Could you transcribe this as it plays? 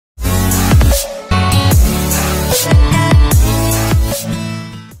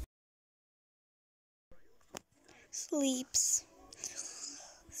sleeps.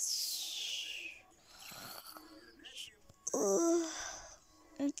 Ugh,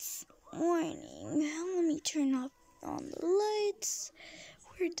 it's morning. Let me turn off on the lights.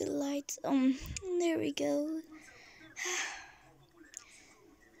 Where are the lights? There we go.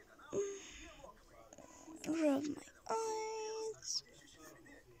 Rub my eyes.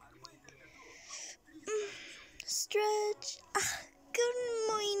 Stretch. Good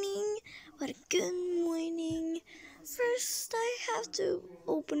morning. What a good morning. First, I have to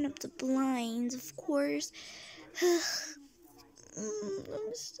open up the blinds, of course. I'm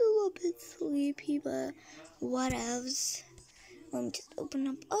still a bit sleepy, but what else? Let me just open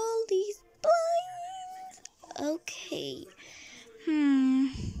up all these blinds. Okay. Now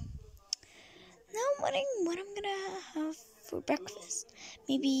I'm wondering what I'm gonna have for breakfast.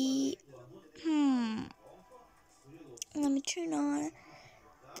 Maybe, let me turn on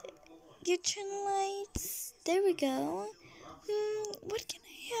the kitchen lights. There we go. What can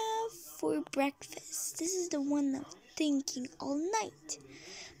I have for breakfast? This is the one I'm thinking all night.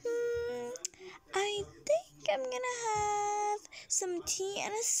 I think I'm gonna have some tea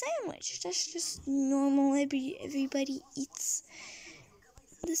and a sandwich. That's just normal. Everybody eats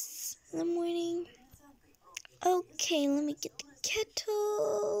this in the morning. Okay, let me get the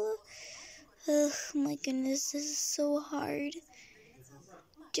kettle. Oh my goodness, this is so hard.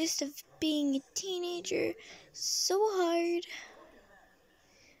 Just of being a teenager, so hard.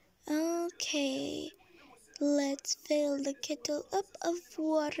 Okay, let's fill the kettle up of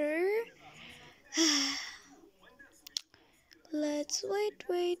water. Let's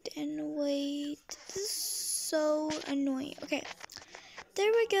wait and wait. This is so annoying. Okay,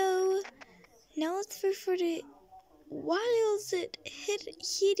 there we go. Now let's wait for the. While it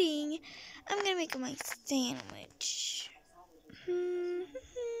heating, I'm gonna make my sandwich.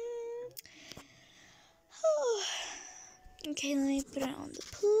 Okay, let me put it on the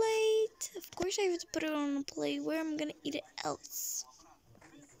plate. Of course, I have to put it on the plate. Where am I gonna eat it else?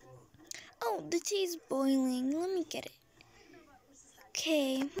 Oh, the tea is boiling. Let me get it.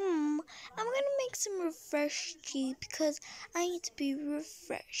 Okay, I'm gonna make some refreshed tea because I need to be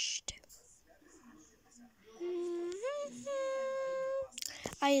refreshed.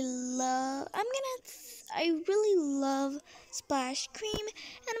 I really love splash cream,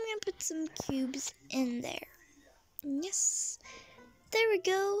 and I'm gonna put some cubes in there. Yes, there we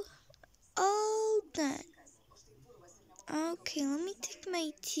go, all done. Okay, let me take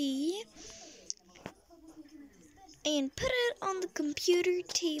my tea and put it on the computer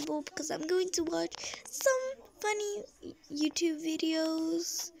table because I'm going to watch some funny YouTube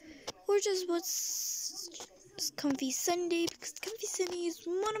videos or just watch Comfy Sunday because Comfy Sunday is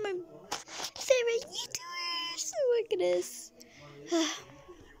one of my favorite YouTubers. Oh my goodness.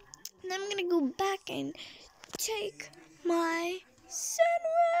 And I'm gonna go back and take my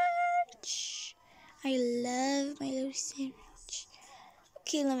sandwich. I love my little sandwich.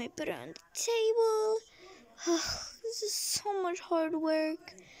 Okay, let me put it on the table. This is so much hard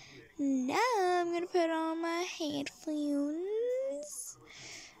work. Now I'm gonna put on my headphones.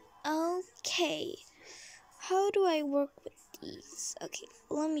 Okay, how do I work with these? Okay,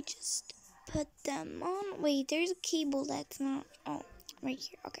 let me just put them on. Wait, there's a cable that's not. Oh, right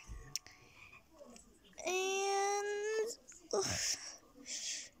here. Okay. And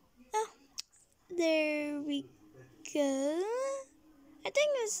there we go. I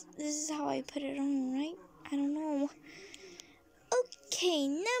think this is how I put it on, right? I don't know. Okay,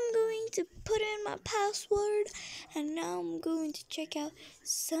 now I'm going to put in my password, and now I'm going to check out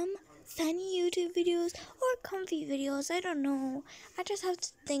some funny YouTube videos or comfy videos. I don't know. I just have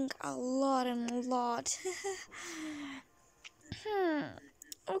to think a lot and a lot.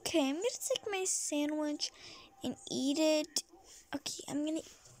 Okay, I'm gonna take my sandwich and eat it. Okay, I'm gonna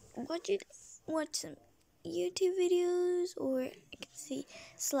watch some YouTube videos, or I can say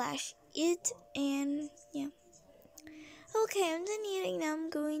 /it, and yeah. Okay, I'm done eating. Now I'm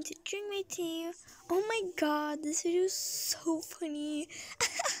going to drink my tea. Oh my god, this video is so funny.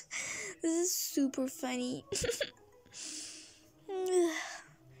 This is super funny.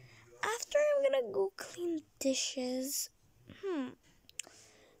 After, I'm gonna go clean dishes.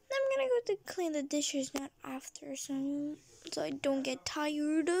 I'm gonna go to clean the dishes, not after, so I don't get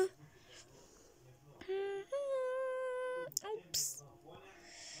tired. Oops.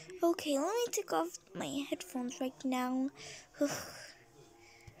 Okay, let me take off my headphones right now.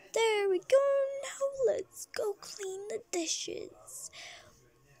 There we go. Now let's go clean the dishes.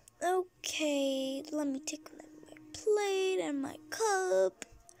 Okay, let me take my plate and my cup.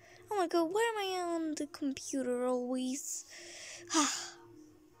 Oh my god, why am I on the computer always?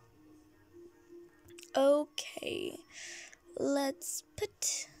 Okay, let's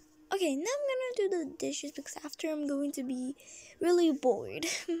put. Okay, now I'm gonna do the dishes because after I'm going to be really bored.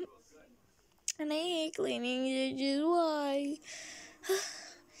 And I hate cleaning dishes. Why?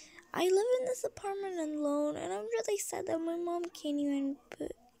 I live in this apartment alone, and I'm really sad that my mom can't even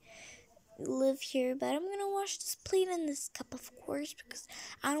live here. But I'm gonna wash this plate and this cup, of course, because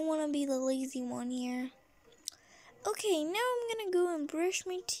I don't want to be the lazy one here. Okay, now I'm gonna go and brush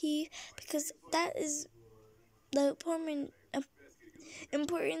my teeth because that is the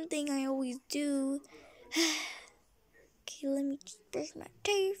important thing I always do. Okay, let me just brush my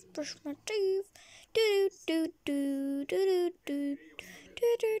teeth. Do do do do do do do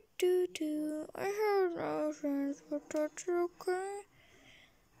do do do. I heard nothing, but that's okay.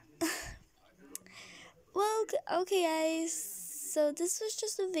 Well, okay, guys. So this was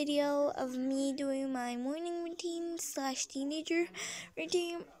just a video of me doing my morning routine slash teenager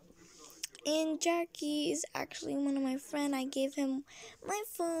routine. And Jackie is actually one of my friends. I gave him my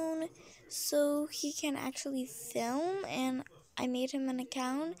phone so he can actually film, and I made him an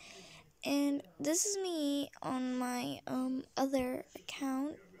account. And this is me on my other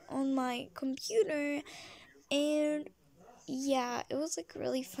account on my computer. And yeah, it was like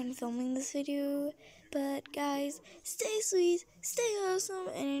really fun filming this video. But guys, stay sweet, stay awesome,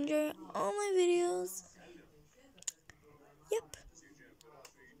 and enjoy